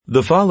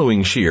The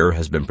following shir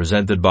has been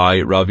presented by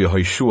Rav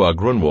Yehoshua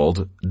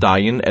Grunwald,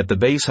 Dayan at the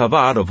Beis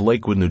Havad of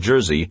Lakewood, New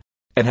Jersey,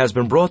 and has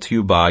been brought to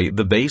you by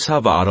the Beis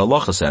Havad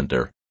Halacha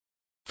Center.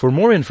 For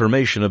more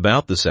information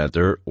about the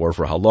center or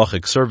for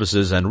halachic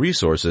services and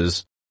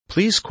resources,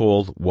 please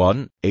call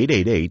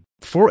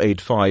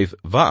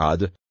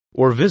 1-888-485-VAAD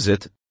or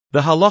visit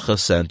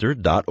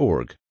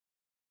thehalachacenter.org.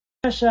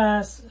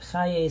 Parashas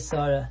Chayei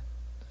Sarah.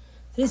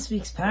 This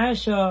week's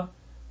parasha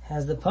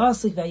has the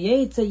pasuk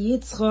Vayetze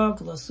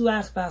Yitzchak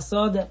Losuach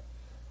Basada.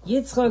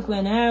 Yitzchak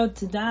went out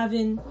to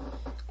daven,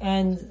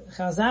 and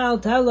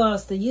Chazal tell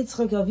us that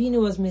Yitzchak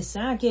Avinu was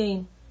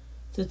misakein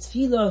to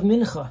tefillah of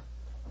Mincha.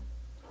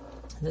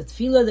 The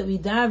tefillah that we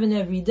daven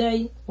every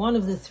day, one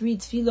of the three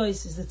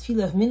tefillahs is the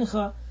tefillah of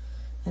Mincha,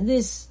 and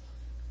this,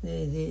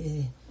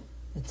 the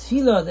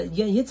tefillah that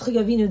Yitzchak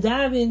Avinu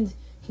davened,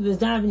 he was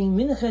davening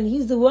Mincha, and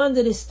he's the one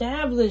that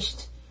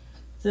established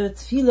the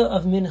tefillah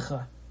of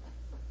Mincha.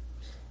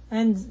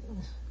 And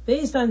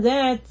based on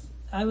that,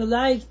 I would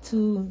like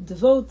to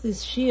devote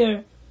this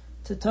shir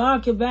to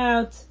talk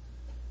about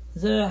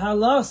some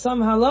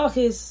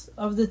halachis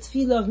of the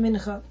tefillah of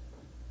Mincha.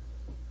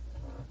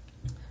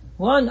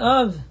 One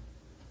of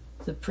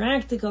the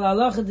practical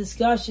halacha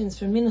discussions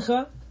for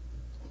Mincha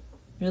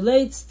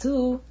relates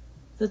to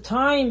the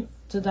time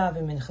to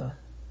daven Mincha.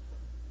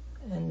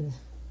 And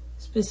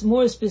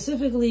more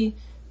specifically,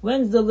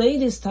 when's the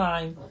latest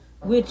time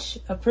which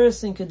a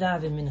person could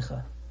daven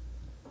Mincha.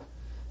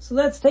 So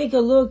let's take a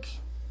look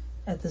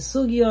at the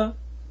sugya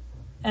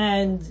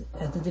and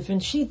at the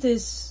different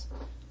shittas,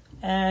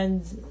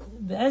 and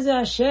Be'ez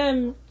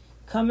Hashem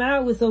come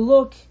out with a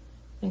look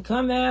and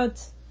come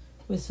out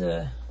with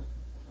a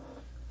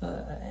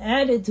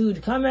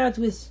attitude, come out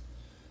with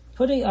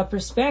putting a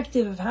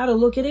perspective of how to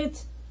look at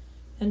it,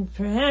 and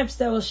perhaps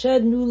that will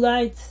shed new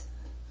light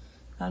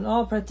on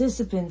all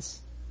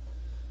participants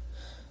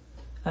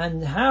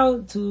and how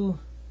to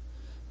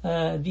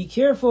be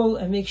careful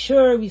and make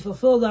sure we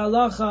fulfill the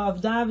halacha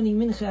of davening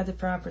mincha at the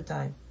proper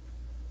time.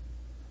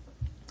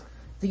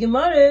 The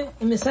Gemara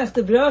in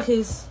Masechta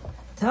Brachos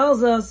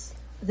tells us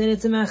that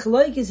it's a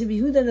machlokes of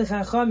Yehuda and the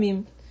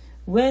Chachamim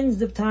when's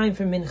the time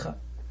for mincha.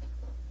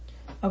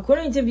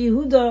 According to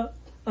Yehuda,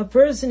 a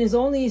person is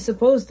only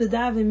supposed to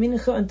daven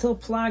mincha until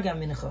plaga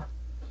mincha,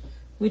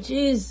 which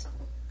is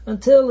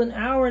until an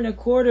hour and a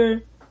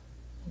quarter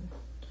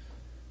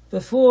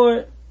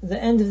before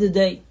the end of the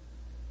day.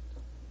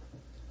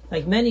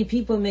 Like many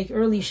people make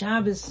early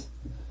Shabbos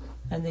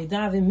and they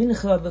daven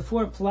mincha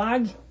before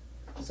plag.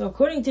 So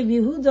according to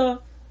Yehuda,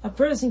 a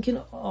person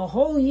can a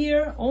whole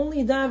year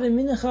only daven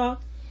mincha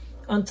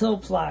until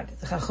plag.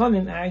 The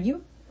Chachamim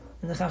argue,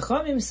 and the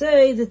Chachamim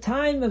say the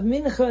time of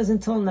mincha is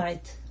until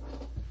night.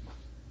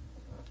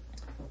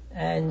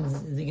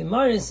 And the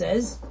Gemara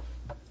says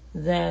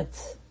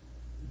that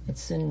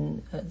it's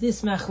in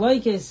this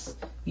machlokes,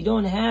 you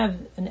don't have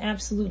an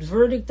absolute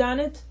verdict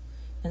on it.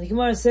 And the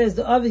Gemara says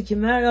the Avid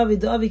Kemar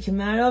Avid, the Avid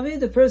Kemar Avid,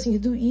 the person can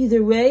do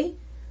either way,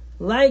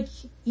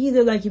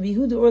 either like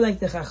Yehuda or like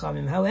the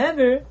Chachamim.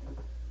 However,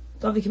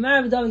 the Avid Kemar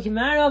Avid, the Avid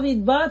Kemar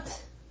Avid,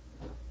 but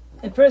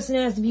a person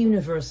has to be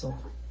universal.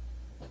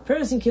 A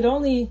person can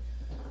only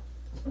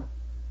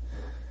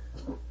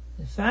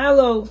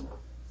follow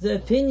the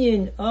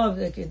opinion of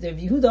the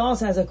Yehuda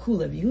also has a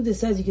kula. Yehuda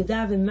says you could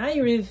daven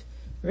Ma'ariv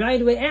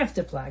right away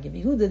after plag.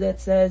 Yehuda that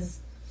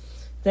says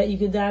that you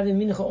could daven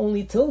mincha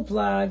only till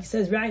plag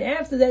says right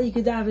after that you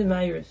could daven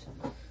ma'ariv.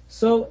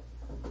 So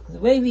the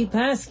way we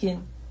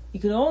paskin, you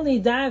could only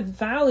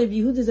follow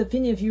Yehuda's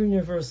opinion if you're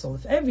universal.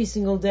 If every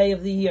single day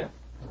of the year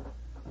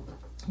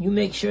you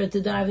make sure to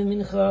daven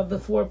mincha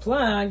before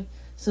plag,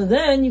 so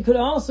then you could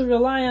also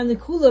rely on the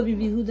kula of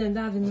Yehuda and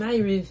daven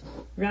ma'ariv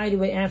right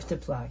away after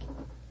plag.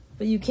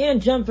 But you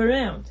can't jump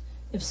around.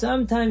 If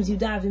sometimes you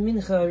daven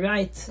mincha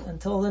right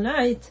until the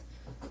night,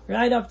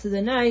 right up to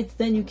the night,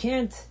 then you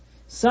can't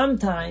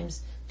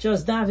sometimes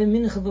just daven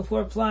mincha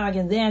before plag,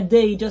 and that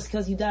day, just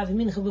because you daven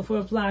mincha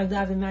before plag,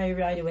 daven ma'ariv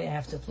right away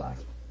after plag.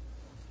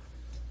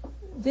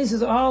 This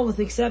is all with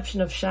the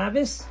exception of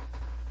Shabbos.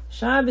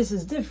 Shabbos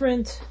is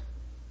different,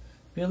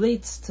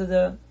 relates to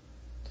the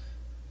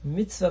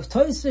mitzvah of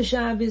Tosfos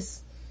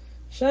Shabbos.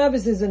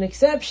 Shabbos is an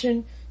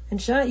exception,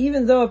 and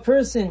even though a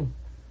person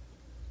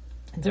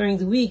during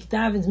the week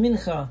davens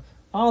mincha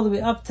all the way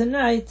up to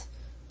night,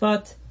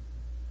 but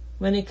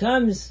when it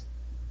comes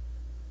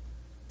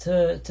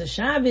to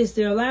Shabbos,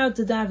 they're allowed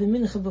to daven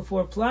mincha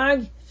before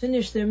plag,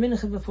 finish their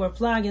mincha before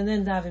plag, and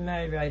then daven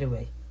ma'ariv right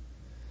away.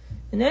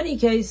 In any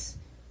case,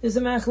 there's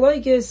a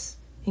machlokes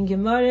in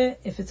Gemara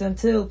if it's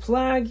until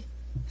plag,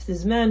 if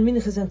there's man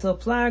minchas until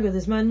plag, or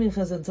there's man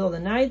minchas until the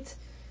night,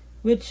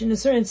 which in a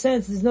certain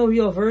sense there's no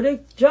real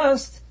verdict.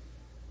 Just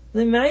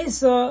the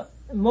ma'isa,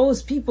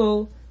 most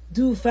people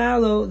do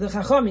follow the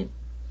Chachamim.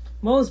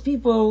 Most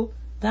people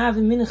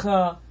daven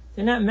mincha,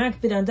 they're not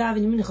makpid on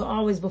daven mincha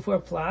always before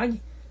plag.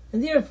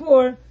 And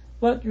therefore,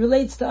 what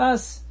relates to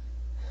us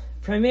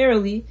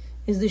primarily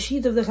is the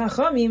sheet of the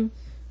Chachamim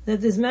that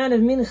there's man of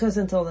minchas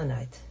until the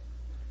night.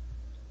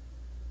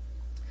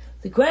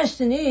 The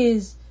question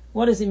is,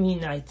 what does it mean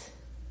night?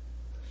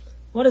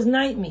 What does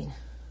night mean?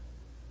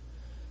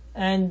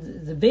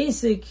 And the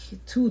basic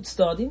two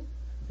tzadim,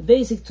 the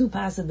basic two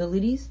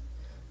possibilities,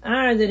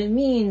 are that it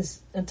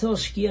means until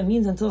Shkia,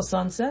 means until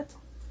sunset,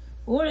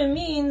 or it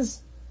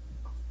means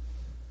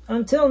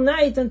until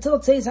night, until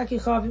Tzeis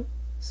HaKichavim.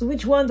 So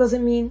which one does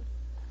it mean?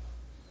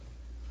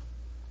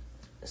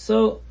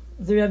 So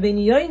the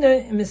Rabbeinu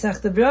Yoina in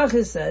Masechta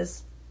Brachos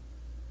says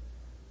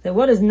that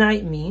what does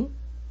night mean?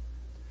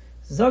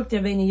 Zogt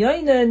Rabbeinu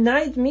Yoina,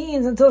 night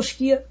means until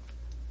Shkia.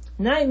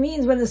 Night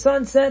means when the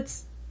sun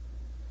sets.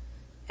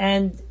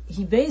 And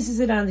he bases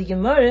it on the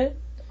Gemara,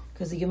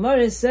 because the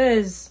Gemara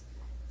says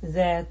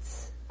that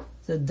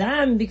the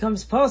dam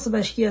becomes possible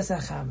by Shkiyas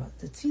HaChama.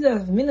 The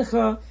Tefillah of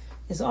Mincha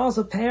is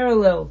also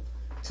parallel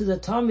to the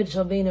Talmud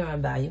Shel Beinu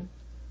Rabbayim.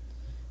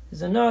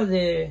 There's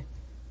another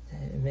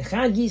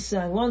Mechad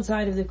Gisa on one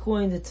side of the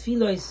coin, the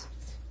Tefillos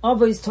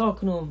Avos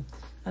Toknum.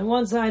 On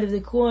one side of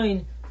the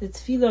coin, the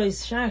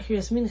Tefillos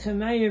Shachris Mincha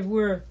Ma'ariv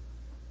were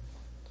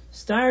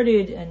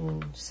started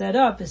and set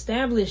up,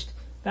 established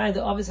by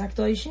the Avos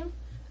HaKdoshim.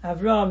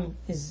 Avram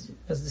was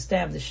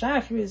established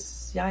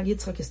Shachris,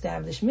 Yitzchak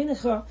established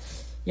Mincha,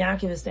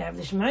 Yaakov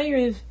established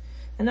Ma'ariv,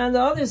 and on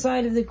the other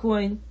side of the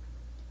coin,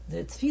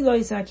 the Tefillah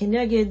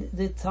HaKeneged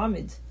the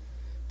Tamid,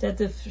 that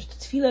the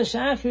Tefillah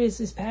Shachris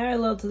is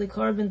parallel to the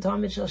Korban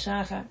Tamid Shel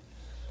Shachar,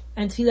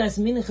 and Tefillah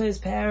Mincha is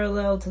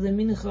parallel to the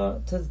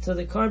Mincha, to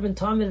the Korban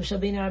Tamid of Shel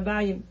Beinu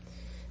Rabbayim,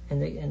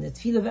 and the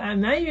Tefillah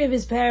Ma'ariv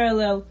is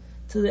parallel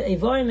to the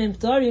Evarim and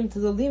Ptarim, to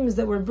the limbs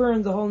that were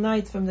burned the whole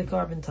night from the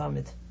Korban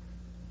Tamid.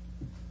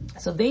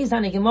 So based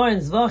on a Gemara in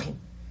Zvachim,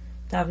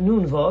 Tav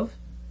Nun Vov,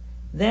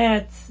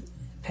 that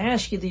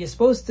Pashkit, you're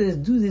supposed to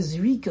do the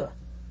Zrika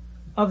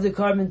of the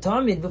Korban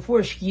Tamid before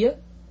Shkia,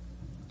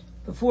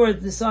 before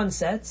the sun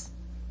sets.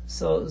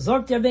 So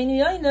Zogt Rabbeinu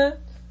Yoina,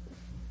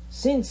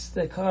 since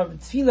the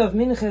Tefillah of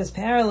Mincha is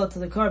parallel to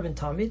the Korban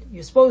Tamid,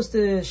 you're supposed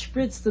to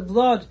spritz the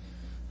blood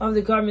of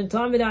the Korban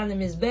Tamid on the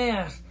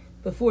Mizbeach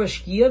before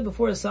Shkia,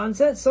 before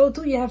sunset. So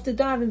too you have to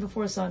daven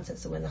before sunset.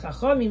 So when the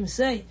Chachamim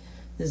say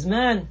this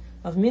man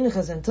of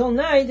Minchas until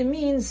night, it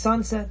means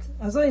sunset.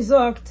 As I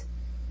zogt,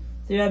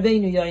 the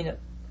Rabbeinu Yoina.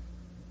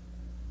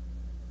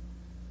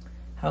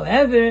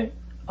 However,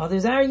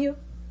 others argue.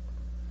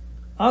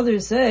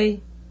 Others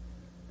say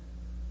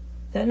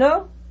that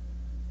no,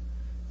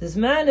 this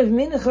man of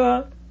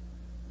Mincha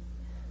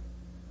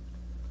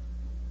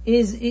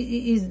is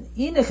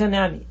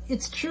Inachanami.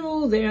 It's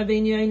true, the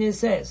Rabbeinu Yoina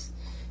says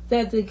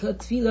that the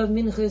Tefillah of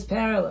Mincha is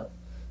parallel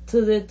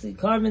to the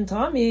Korban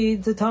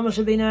Tamid, to Talmud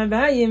Shel Beinu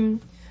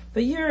Rabbayim.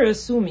 But you're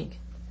assuming,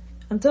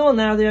 until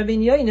now the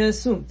Rabbeinu Yoina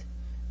assumed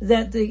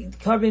that the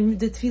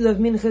Tefillah of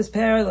Mincha is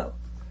parallel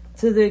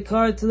to the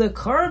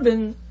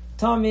Korban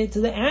Tamid, to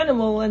the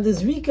animal and the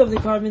Zrika of the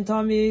Korban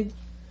Tamid.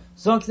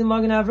 Zok the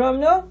Magen Avram,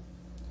 no.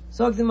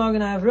 Zok the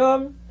Magen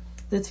Avram,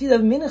 the Tefillah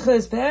of Mincha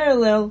is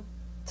parallel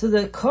to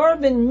the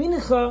Korban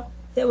Mincha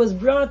that was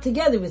brought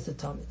together with the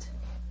Tamid.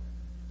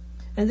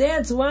 And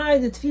that's why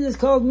the Tefillah is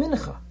called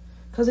Mincha,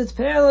 because it's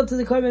parallel to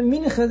the Korban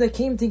Mincha that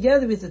came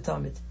together with the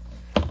Tamid.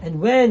 And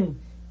when,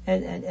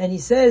 and he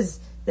says,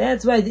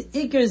 that's why the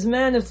Iker's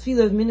man of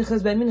Tefillah of Mincha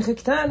is by Mincha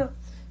Ktana.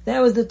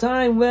 That was the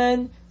time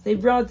when they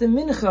brought the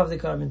Mincha of the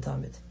Korban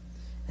Tamid.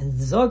 And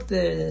so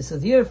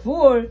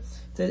therefore,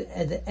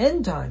 at the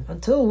end time,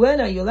 until when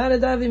are you allowed to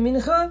daven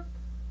Mincha?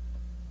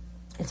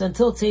 It's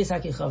until Tzeis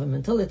HaKichavim,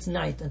 until it's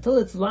night, until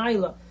it's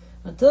Laila,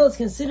 until it's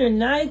considered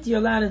night, you're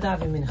allowed to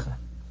daven Mincha.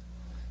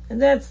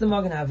 And that's the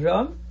Magen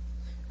Avram.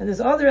 And there's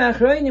other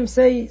Achronim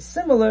say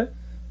similar.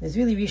 There's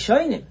really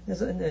Rishonim.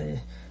 Magen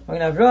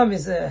Avram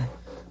is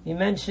we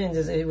mentioned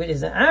is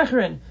an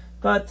Achron,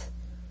 but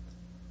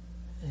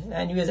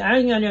and he was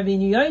arguing on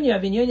Rabbeinu Yoina.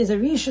 Rabbeinu Yoina is a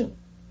Rishon,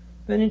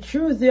 but in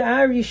truth there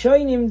are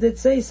Rishonim that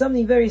say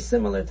something very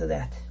similar to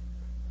that.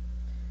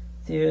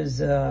 There's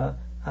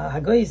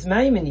Hagoyis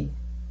Maimoni,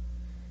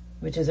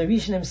 which is a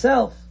Rishon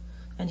himself,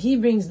 and he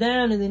brings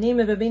down in the name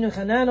of Rabbeinu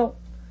Chananel,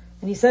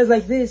 and he says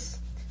like this.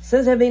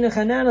 Says Rabbeinu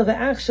Chananel,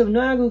 "Ve'achshav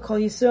noagu kol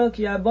Yisrael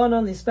ki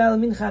rabbanon lispal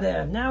mincha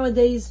erev."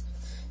 Nowadays,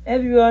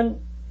 everyone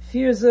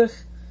fears to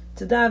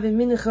daven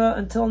mincha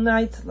until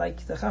night,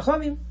 like the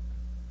Chachamim.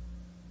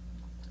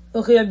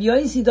 Says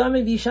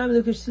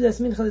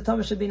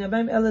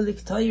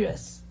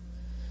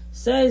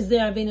the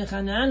Rabbeinu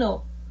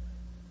Chananel,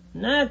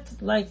 not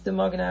like the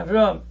Magen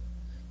Avram,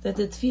 that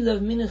the Tefillah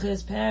of Mincha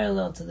is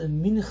parallel to the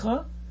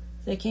Mincha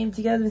that came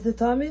together with the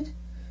Talmud.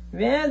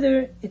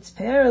 Rather, it's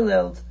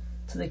paralleled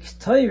to the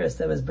Ketores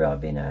that was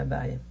brought Beinu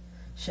Rabbayim.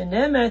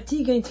 Shenemar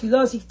tigein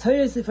tfilos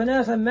Ketores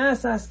lifanecha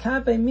masas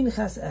kapei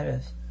minchas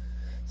erev.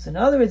 So in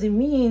other words, it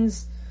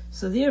means,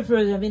 so therefore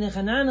Rabbeinu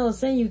Chananel is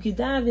saying you could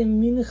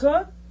daven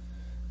mincha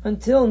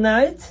until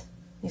night.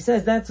 He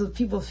says that's what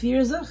people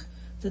fear zich,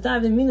 to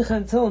daven mincha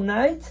until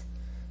night,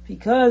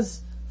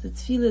 because the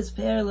tefillah is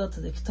parallel to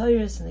the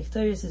Ketores, and the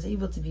Ketores is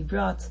able to be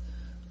brought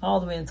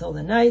all the way until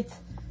the night.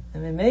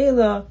 And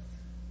Memela,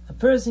 a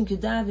person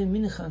could daven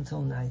mincha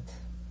until night.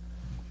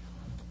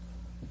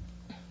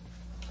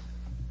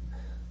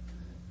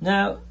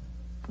 Now,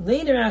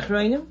 later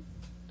Achronim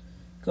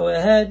go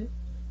ahead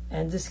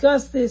and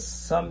discuss this.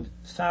 Some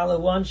follow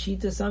one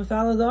shita, some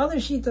follow the other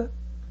shita.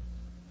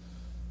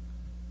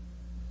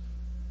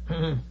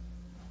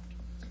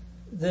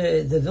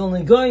 The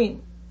Vilna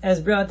Gaon, as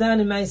brought down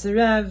in Ma'aser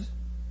Rav,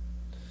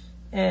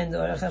 and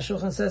Aruch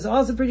HaShulchan says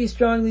also pretty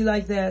strongly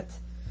like that,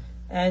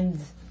 and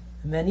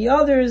many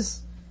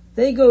others,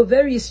 they go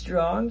very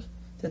strong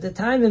that the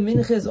time of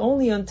Mincha is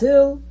only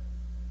until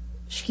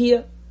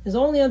Shkia, is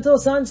only until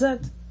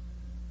sunset.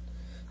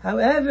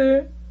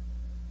 However,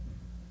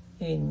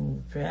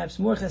 in perhaps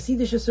more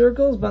Hasidic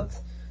circles, but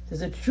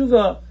there's a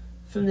tshuva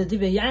from the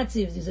Divrei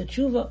Yatziv, there's a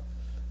tshuva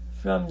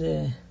from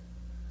the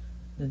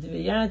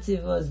Divrei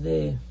Yatziv was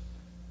the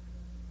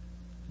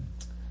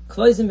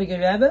Kloisenberger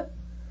Rebbe,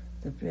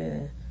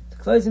 the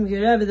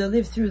Kloisenberger Rebbe that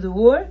lived through the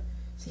war.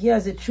 So he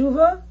has a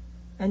tshuva,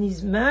 and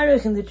he's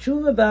marich in the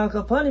tshuva, Baal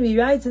Kapanim, he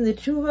writes in the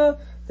tshuva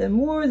that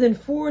more than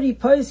 40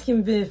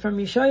 poskim from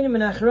Rishonim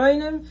and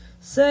Achronim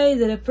say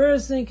that a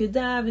person could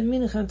daven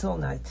mincha until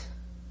night.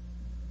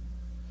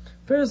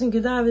 Person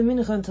could daven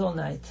mincha until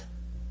night.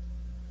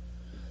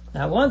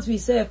 Now once we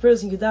say a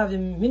person could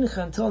daven mincha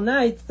until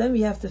night, then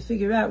we have to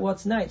figure out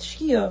what's night.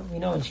 Shkia, we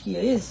know what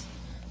Shkia is.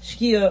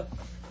 Shkia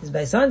is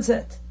by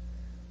sunset.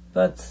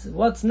 But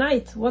what's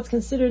night? What's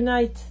considered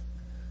night?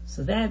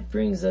 So that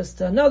brings us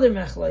to another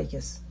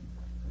machlokes.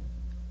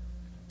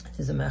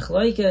 There's a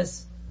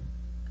machlokes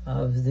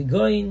of the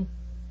Goin,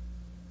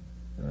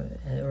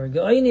 or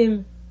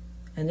Goinim,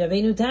 and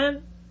Rabbeinu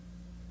Tam.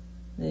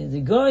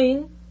 The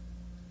Goin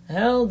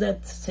held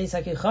that Tzeis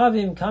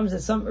HaKechavim comes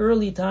at some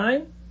early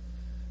time,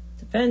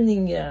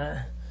 depending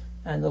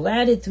on the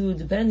latitude,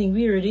 depending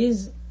where it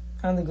is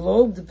on the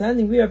globe,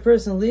 depending where a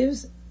person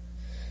lives.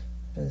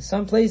 In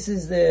some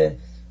places it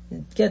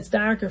gets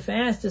darker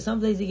faster, some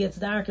places it gets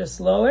darker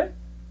slower.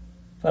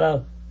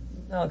 But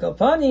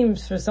Al-Kapanim,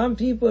 for some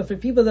people, for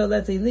people that,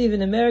 let's say, live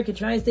in America,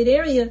 tri-state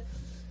area,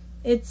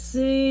 it's,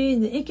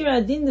 the Ikar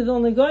Adin, the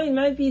Vilna Gaon,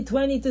 might be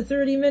 20 to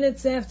 30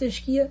 minutes after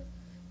Shkia.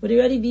 Would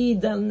already be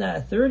done,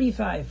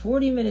 35,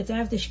 40 minutes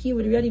after Shkia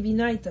would already be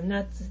night. I'm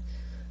not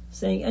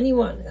saying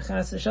anyone,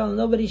 Chas v'shalom,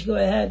 nobody should go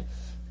ahead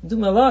and do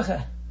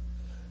malacha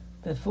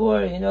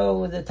before,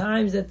 the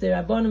times that the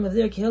Rabbanim of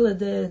their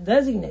Kehillah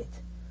designate.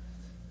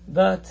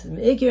 But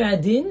Ikar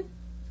Adin,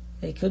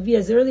 it could be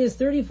as early as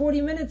 30,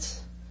 40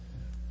 minutes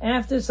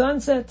after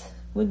sunset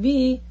would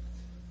be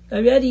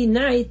already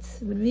night,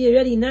 would be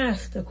already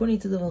nacht, according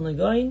to the Vilna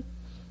Gaon.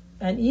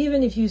 And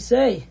even if you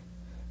say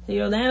that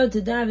you're allowed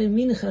to daven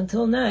mincha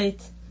until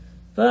night,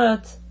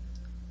 but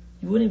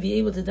you wouldn't be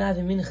able to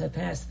daven mincha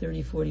past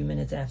 30, 40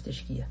 minutes after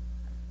Shkia.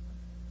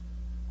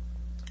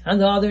 On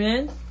the other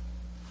hand,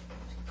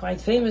 quite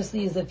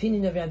famously is the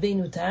opinion of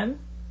Rabbeinu Tam.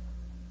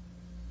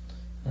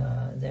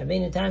 The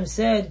Rabbeinu Tam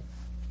said,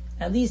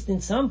 at least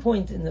in some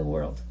point in the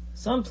world,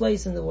 some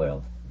place in the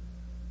world,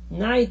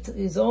 night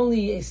is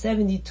only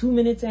 72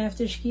 minutes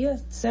after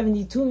Shkia,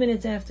 72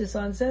 minutes after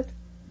sunset.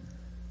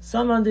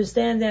 Some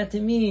understand that to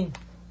mean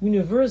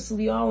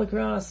universally all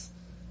across,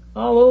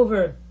 all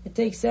over, it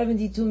takes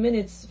 72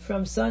 minutes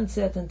from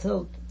sunset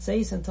until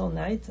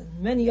night. And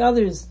many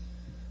others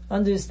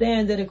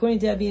understand that according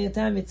to Rabbeinu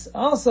Tam, it's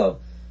also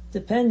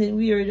dependent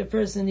where the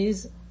person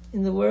is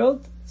in the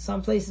world.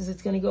 Some places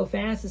it's going to go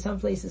faster, some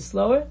places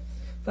slower.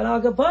 But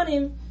Al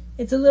Kapanim,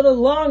 it's a little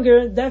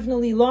longer,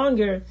 definitely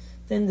longer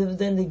than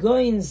the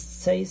Goin's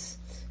Tzeis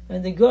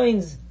and the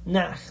Goin's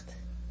Nacht.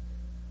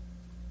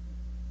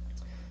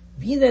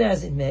 Be that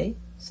as it may,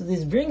 so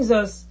this brings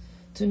us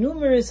to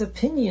numerous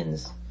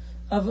opinions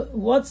of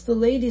what's the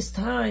latest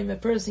time a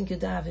person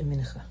could daven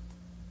mincha.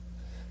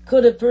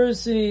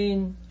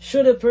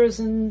 Should a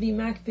person be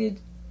makpid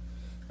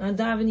on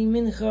davening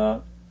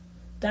mincha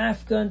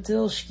dafka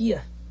until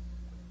Shkia?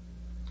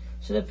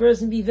 Should a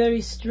person be very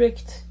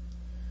strict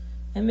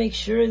and make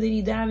sure that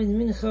he davens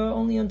mincha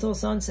only until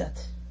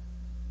sunset?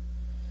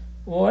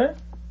 Or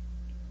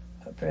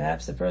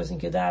perhaps a person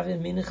could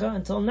daven mincha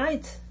until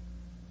night.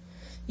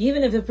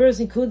 Even if a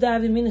person could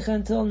daven mincha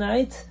until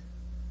night,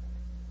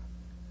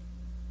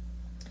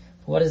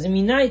 what does it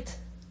mean night?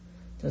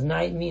 Does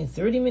night mean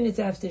 30 minutes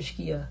after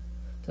Shkia?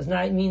 Does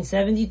night mean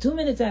 72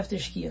 minutes after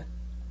Shkia?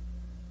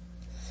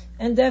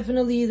 And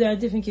definitely there are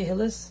different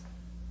kehillas.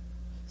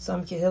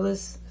 Some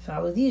kehillas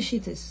follow these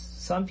shittas.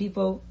 Some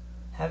people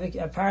have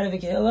a part of a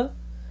kehillah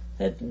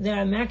that they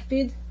are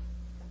makpid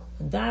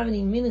and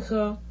davening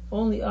mincha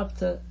only up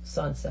to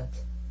sunset.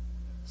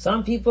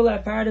 Some people are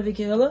part of a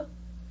kehillah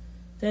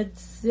that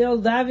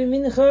they'll daven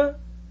mincha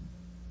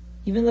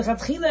even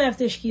lechatchila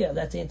after Shkia,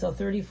 let's say until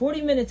 30,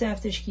 40 minutes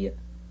after Shkia.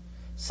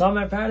 Some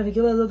are part of a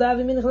kehillah, they'll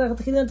daven mincha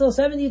lechatchila until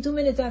 72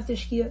 minutes after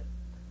Shkia.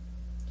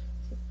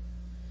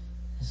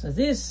 So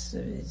this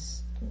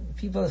is,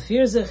 people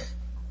fear sich,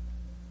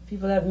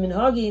 people have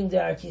minhagim,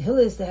 there are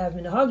kehillas, they have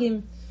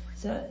minhagim.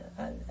 So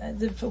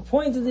the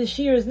point of this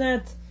shir is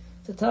not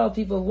to tell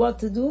people what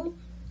to do.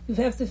 You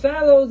have to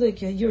follow your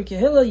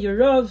kehillah, your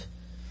rav.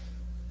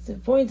 The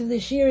point of the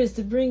shir is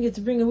to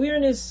bring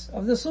awareness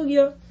of the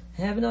sugya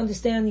and have an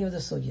understanding of the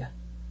sugya.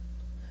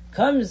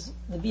 Comes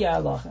the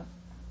Bi'alacha.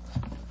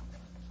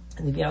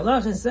 And the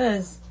Bi'alacha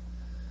says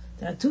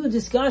There are two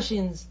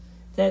discussions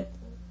that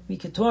we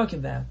could talk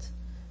about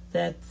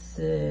that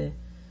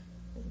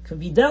could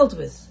be dealt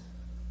with.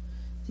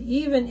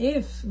 Even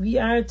if we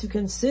are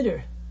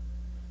to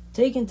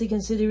take into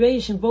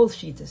consideration both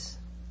shittas,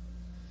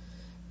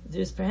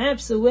 there's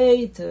perhaps a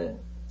way to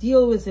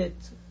deal with it,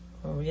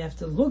 or we have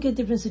to look at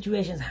different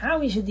situations, how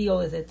we should deal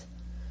with it.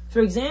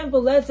 For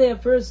example, let's say a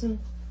person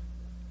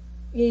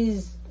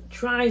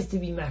tries to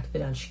be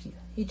makbid on shkia.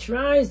 He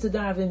tries to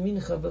daven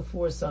mincha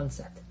before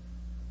sunset.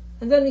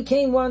 And then he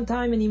came one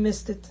time and he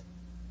missed it.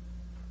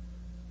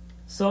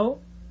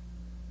 So,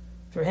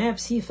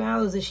 perhaps he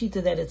follows the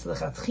shita that it's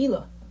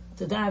lechatchila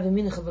to daven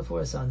mincha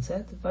before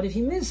sunset. But if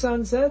he missed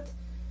sunset,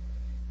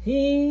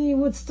 he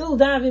would still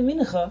daven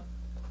mincha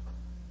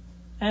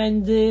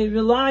and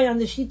rely on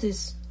the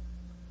shitas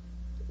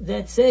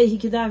that say he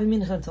could daven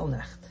mincha until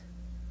nacht.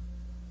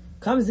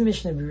 Comes the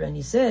Mishnah Berurah and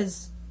he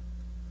says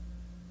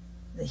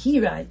that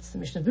the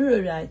Mishnah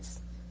Berurah writes,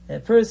 that a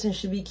person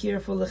should be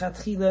careful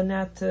lechatchila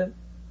not to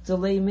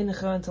delay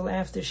mincha until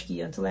after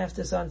shkia, until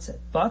after sunset.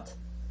 But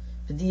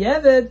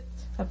v'di'evad,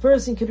 a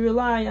person could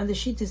rely on the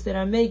shittas that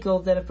are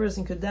mekel, that a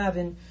person could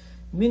daven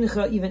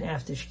mincha even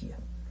after shkia.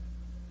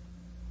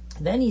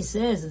 Then he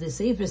says, the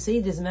Sefer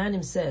Seides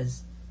Manim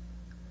says,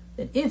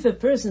 that if a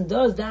person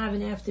does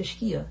daven after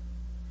shkia,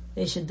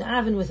 they should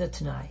daven with a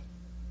t'nai.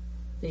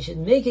 They should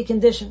make a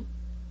condition,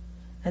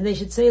 and they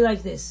should say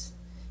like this: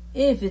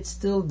 if it's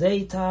still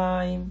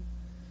daytime,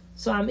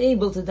 so I'm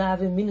able to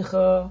daven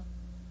mincha,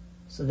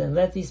 so then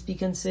let this be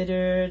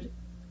considered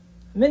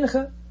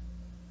mincha.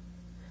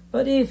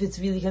 But if it's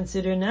really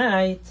considered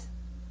night,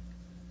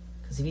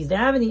 because if he's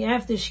davening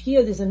after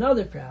shkia, there's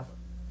another problem.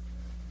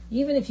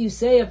 Even if you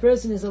say a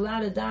person is allowed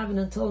to daven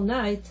until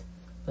night,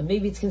 but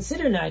maybe it's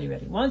considered night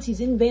already. Once he's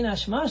in Bein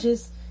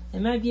Hashmashis,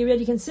 it might be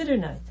already considered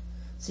night.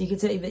 So you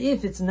could say, but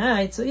if it's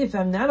night, so if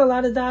I'm not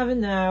allowed to daven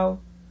now,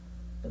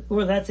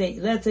 or let's say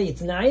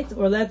it's night,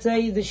 or let's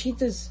say the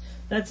shittas,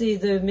 let's say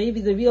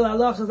maybe the real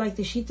halacha is like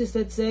the shittas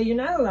that say you're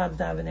not allowed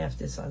to daven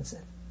after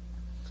sunset.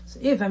 So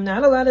if I'm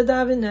not allowed to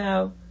daven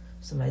now,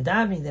 so my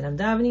davening that I'm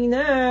davening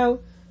now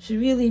should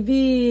really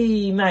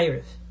be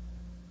Ma'ariv.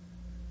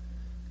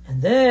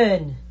 And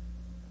then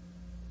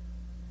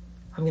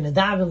I'm going to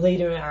daven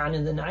later on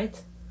in the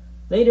night.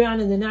 Later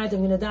on in the night, I'm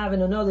going to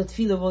daven another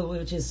tefillah,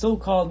 which is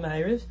so-called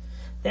Ma'ariv.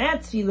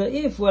 That tefillah,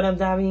 if what I'm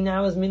davening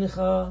now is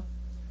mincha,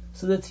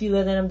 so the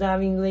tefillah that I'm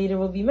davening later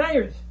will be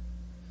Ma'ariv.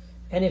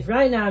 And if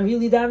right now I'm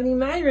really davening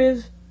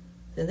Ma'ariv,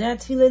 then that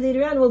tefillah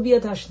later on will be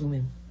a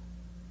tashlumim.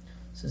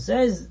 So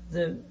says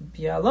the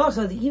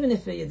Bialacha, even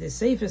if the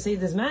Sefer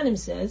Seides Manim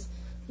says,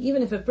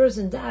 even if a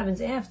person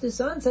davens after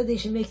sunset, they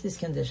should make this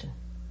condition.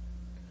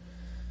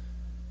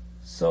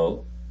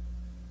 So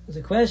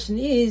the question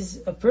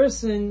is, a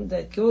person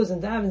that goes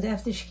and davens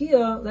after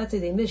shkia, let's say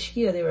they miss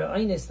shkia, they were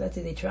honest, let's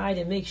say they try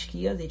to make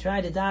shkia, they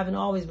try to daven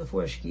always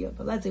before shkia,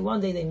 but let's say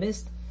one day they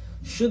missed,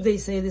 should they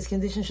say this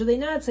condition, should they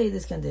not say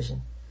this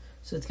condition?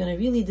 So it's going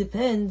to really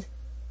depend,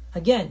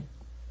 again,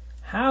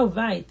 how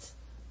weit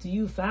do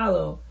you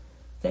follow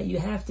that you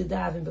have to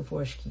daven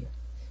before shkia?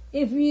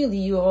 If really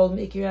you hold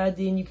Mikir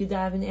Adin, you could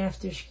daven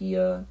after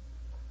shkia,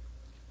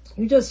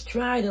 you just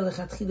try to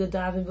lechatchila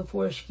daven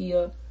before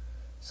shkia,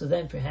 so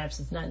then perhaps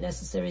it's not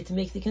necessary to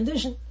make the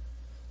condition.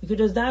 You could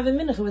just daven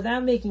mincha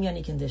without making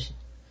any condition.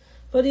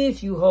 But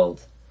if you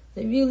hold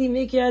that really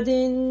Mikir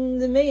Adin,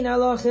 the main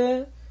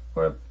halacha,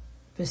 or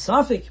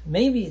besafik,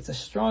 maybe it's a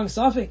strong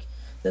suffix,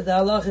 that the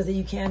halacha is that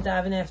you can't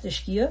daven after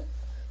shkia,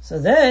 so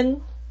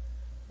then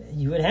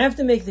you would have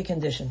to make the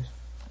condition.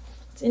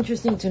 It's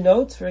interesting to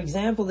note, for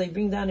example, they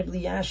bring down Ibn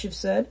Yashiv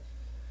said,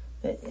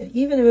 that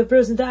even if a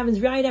person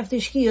davens right after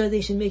shkia,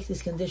 they should make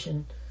this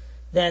condition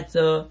that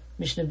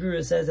Mishnah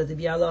Berurah says, that the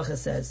Bialacha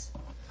says.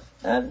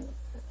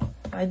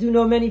 I do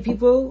know many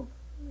people,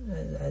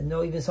 I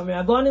know even some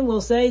Rabbanim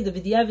will say, the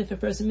B'diavad, if a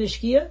person miss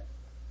shkia,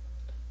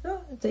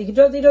 no, they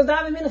just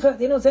daven mincha,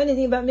 they don't say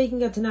anything about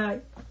making a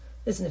Tanai.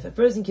 Listen, if a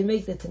person can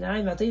make the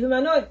Tanai, if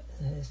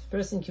a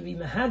person can be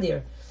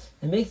Mahadir,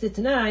 and make the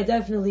Tanai,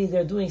 definitely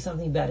they're doing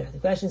something better. The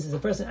question is the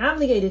person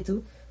obligated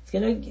to?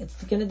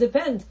 It's gonna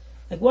depend.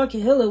 Like what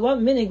Kehillah, what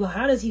minig,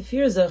 how does he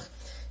fear Zach?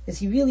 Is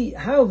he really,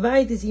 how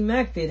weit is he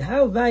makbid?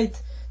 How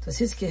weit does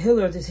his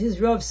Kehillah, does his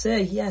Rav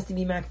say he has to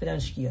be makbid on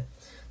Shkia?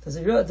 Does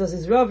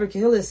his Rav or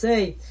Kehillah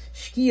say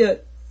Shkia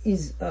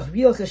is a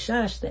real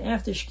chashash, that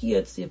after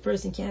Shkia, a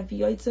person can't be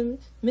Yotzim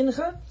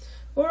Mincha?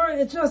 Or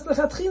it's just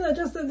lechatchila,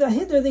 just the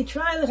hitter, they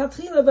try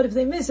lechatchila, but if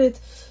they miss it,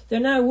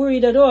 they're not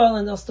worried at all,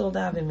 and they'll still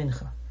daven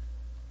mincha.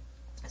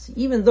 So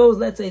even those,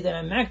 let's say, that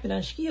are makbid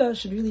on shkia,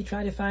 should really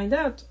try to find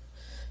out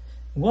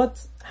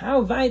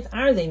how weit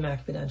are they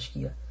makbid on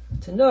shkia?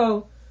 To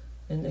know,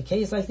 in a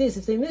case like this,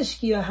 if they miss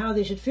shkia, how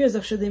they should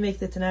fear, should they make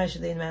the tanai,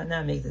 should they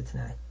not make the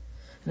tanai?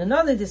 And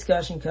another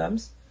discussion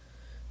comes,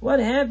 what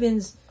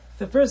happens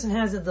if a person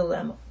has a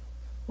dilemma?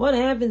 What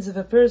happens if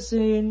a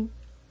person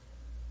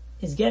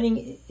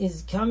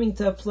is coming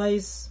to a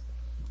place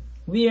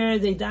where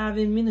they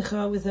daven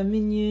mincha with a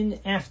minyan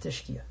after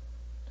shkia?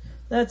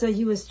 Let's say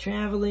he was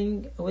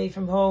traveling away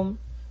from home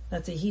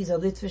let's say he's a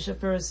Litvisha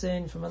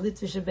person from a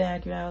Litvisha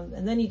background,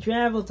 and then he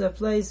traveled to a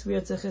place where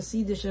it's a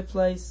Chassidish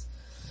place,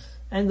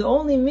 and the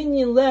only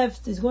minyan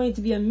left is going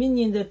to be a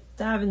minyan that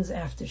davens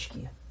after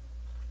Shkia.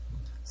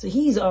 So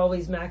he's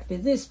always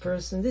makbid, this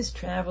person, this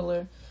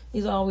traveler,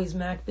 is always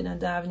makbid on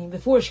davening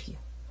before Shkia.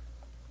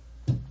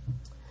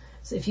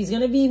 So if he's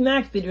going to be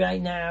makbid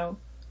right now,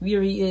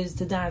 where he is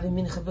to daven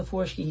mincha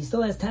before Shkia, he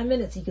still has 10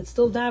 minutes, he could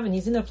still daven,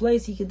 he's in a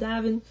place he could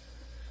daven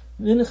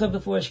mincha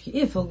before Shkia.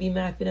 If he'll be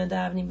makbid on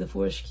davening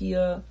before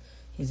Shkia,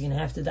 he's going to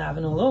have to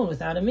daven alone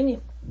without a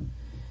minyan.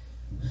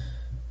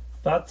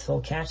 But he'll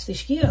catch the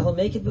Shkia, he'll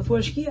make it before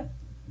Shkia.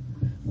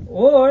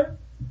 Or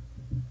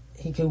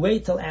he could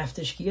wait till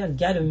after Shkia and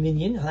get a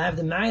minyan, he'll have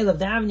the mile of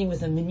davening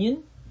with a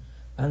minyan.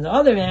 On the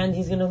other hand,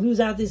 he's going to lose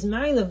out this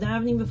mile of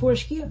davening before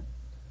Shkia.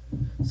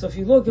 So if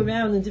you look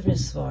around in different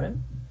Sfarim,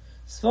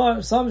 some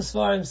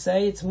Sfarim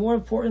say it's more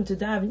important to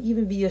daven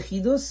even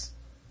b'yechidus,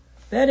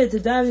 better to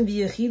daven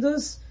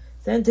b'yechidus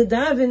than to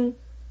daven,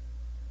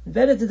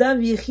 better to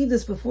daven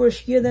b'yechidus before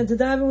Shkia than to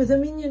daven with a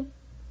minyan.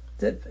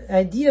 The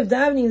idea of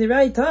davening the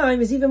right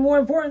time is even more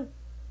important.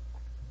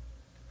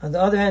 On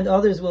the other hand,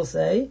 others will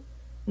say,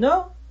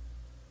 no.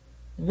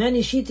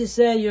 Many Shittas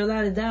say you're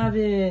allowed to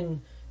daven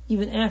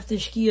even after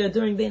Shkia,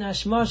 during Bein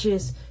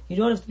Hashmashis, you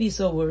don't have to be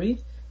so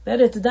worried.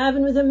 Better to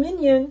daven with a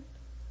minyan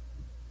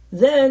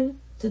than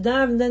to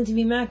daven, than to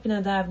be makbid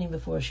on davening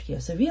before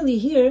Shkia. So really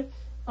here,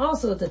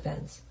 also it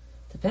depends.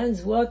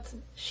 Depends what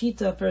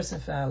Shita a person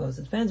follows.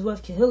 It depends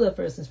what Kehillah a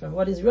person's from,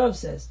 what his Rav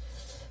says.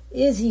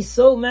 Is he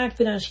so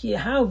makbid on Shkia?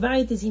 How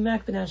weit is he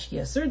makbid on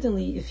Shkia?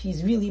 Certainly, if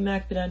he's really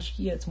makbid on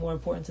Shkia, it's more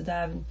important to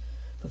daven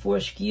before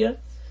Shkia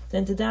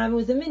than to daven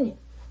with a minyan.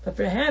 But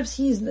perhaps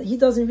he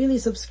doesn't really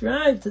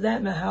subscribe to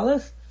that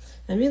mahalach,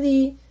 and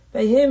really,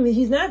 by him,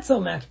 he's not so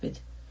makbid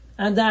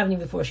on davening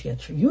before Shkia.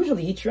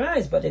 Usually he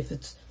tries, but if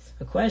it's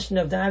a question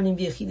of davening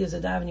b'yechidus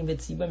or davening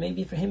b'tzibur,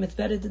 maybe for him it's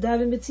better to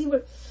daven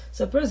b'tzibur.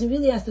 So a person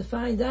really has to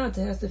find out,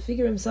 has to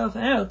figure himself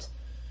out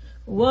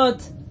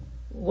what's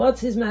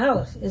his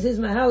mahalach. Is his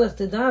mahalach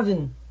to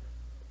daven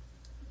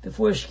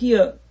before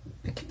Shkia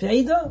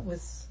b'kpeida,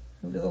 with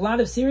a lot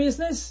of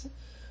seriousness,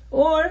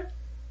 or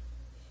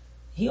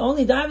he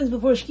only davens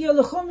before Shkia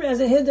l'chumra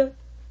as a hiddur?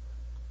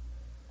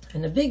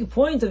 And the big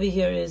point over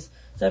here is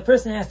that a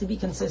person has to be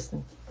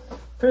consistent. A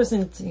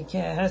person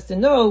has to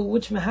know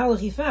which mahalach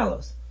he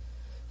follows.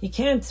 He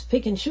can't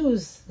pick and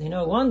choose.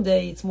 One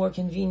day it's more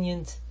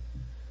convenient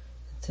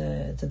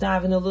to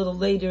daven a little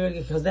later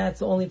because that's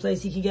the only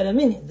place he can get a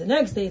minyan. The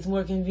next day it's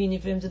more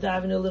convenient for him to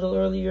daven a little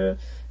earlier,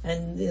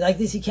 and like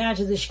this he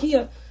catches a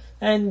Shkia,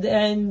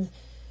 and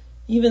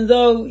even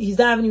though he's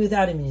davening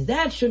without a minyan,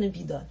 that shouldn't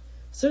be done.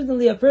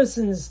 Certainly a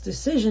person's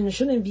decision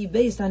shouldn't be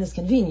based on his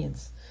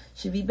convenience. It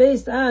should be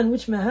based on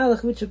which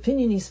mahalach, which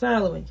opinion he's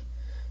following.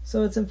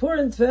 So it's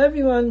important for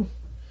everyone,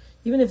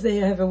 even if they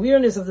have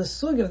awareness of the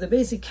sug, of the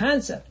basic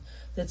concept,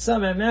 that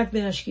some are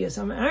makbid on Shkia,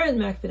 some aren't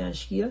makbid on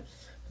Shkia,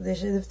 but they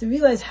should have to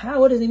realize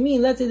what does it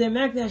mean? Let's say they're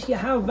makbid on Shkia,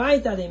 how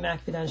weit are they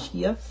makbid on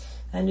Shkia?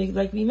 And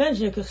like we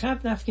mentioned,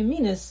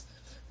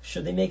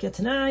 should they make a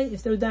tanai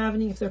if they're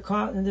davening, if they're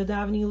caught and they're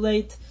davening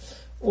late?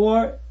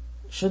 Or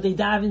should they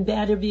daven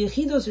better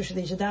b'yechidus, or should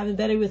they daven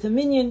better with a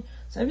minyan?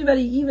 So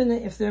everybody, even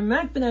if they're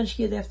makbid on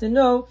Shkia, they have to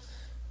know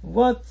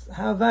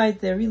how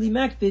weit they're really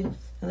makbid,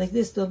 and like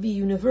this they'll be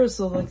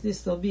universal, like this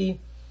they'll be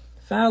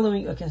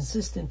following a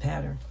consistent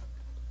pattern.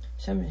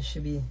 Hashem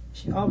should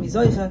all be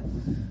zoicha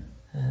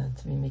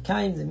to be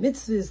mekayim the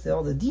mitzvahs,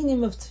 all the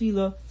dinim of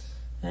tefillah,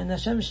 and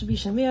Hashem should be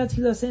shamei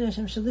tefillah, saying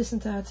Hashem should listen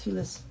to our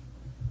tefillahs.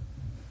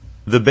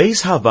 The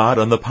Beis Havad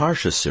on the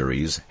Parsha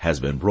series has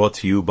been brought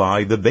to you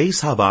by the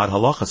Beis Havad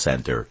Halacha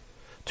Center.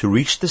 To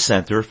reach the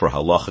center for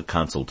halacha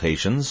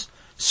consultations,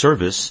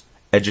 service,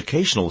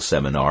 educational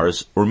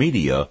seminars, or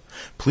media,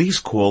 please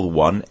call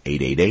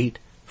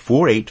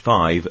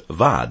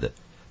 1-888-485-VAD.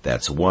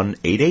 That's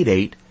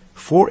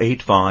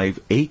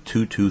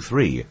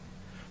 1-888-485-8223.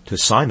 To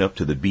sign up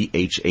to the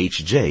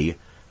BHHJ,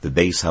 the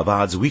Beis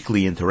Havad's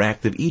weekly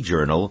interactive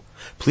e-journal,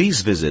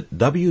 please visit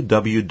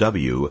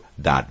www.bhhj.org,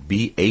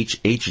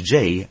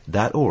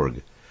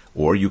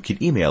 or you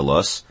can email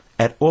us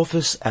at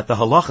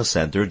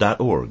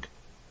office@thehalachacenter.org.